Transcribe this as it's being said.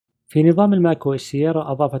في نظام الماك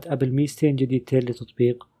والسيارة أضافت أبل ميزتين جديدتين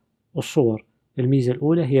لتطبيق الصور. الميزة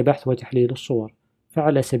الأولى هي بحث وتحليل الصور،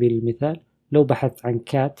 فعلى سبيل المثال لو بحثت عن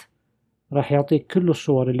كات راح يعطيك كل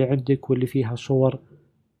الصور اللي عندك واللي فيها صور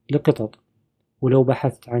لقطط، ولو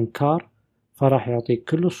بحثت عن كار فراح يعطيك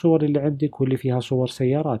كل الصور اللي عندك واللي فيها صور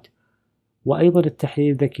سيارات. وأيضا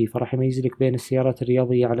التحليل ذكي، فراح يميز لك بين السيارات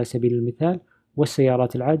الرياضية على سبيل المثال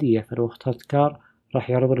والسيارات العادية، فلو اخترت كار راح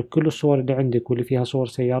يعرض لك كل الصور اللي عندك واللي فيها صور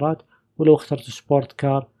سيارات، ولو اخترت سبورت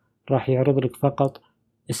كار راح يعرض لك فقط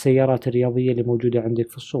السيارات الرياضية اللي موجودة عندك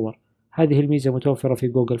في الصور. هذه الميزة متوفرة في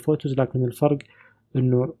جوجل فوتوز، لكن الفرق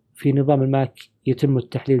انه في نظام الماك يتم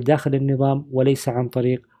التحليل داخل النظام وليس عن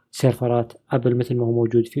طريق سيرفرات أبل مثل ما هو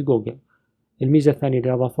موجود في جوجل. الميزة الثانية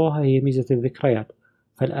اللي أضافوها هي ميزة الذكريات،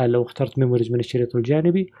 فالآن لو اخترت ميموريز من الشريط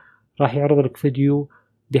الجانبي راح يعرض لك فيديو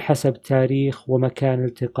بحسب تاريخ ومكان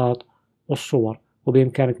التقاط الصور،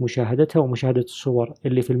 وبإمكانك مشاهدتها ومشاهدة الصور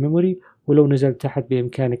اللي في الميموري، ولو نزلت تحت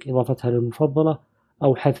بإمكانك إضافتها للمفضلة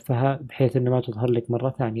أو حذفها بحيث أن ما تظهر لك مرة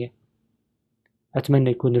ثانية.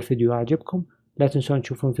 أتمنى يكون الفيديو أعجبكم، لا تنسون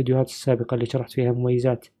تشوفون الفيديوهات السابقة اللي شرحت فيها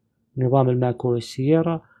مميزات نظام الماك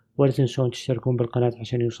والسيارة، ولا تنسون تشتركون بالقناة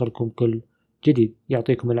عشان يوصلكم كل جديد.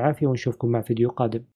 يعطيكم العافية ونشوفكم مع فيديو قادم.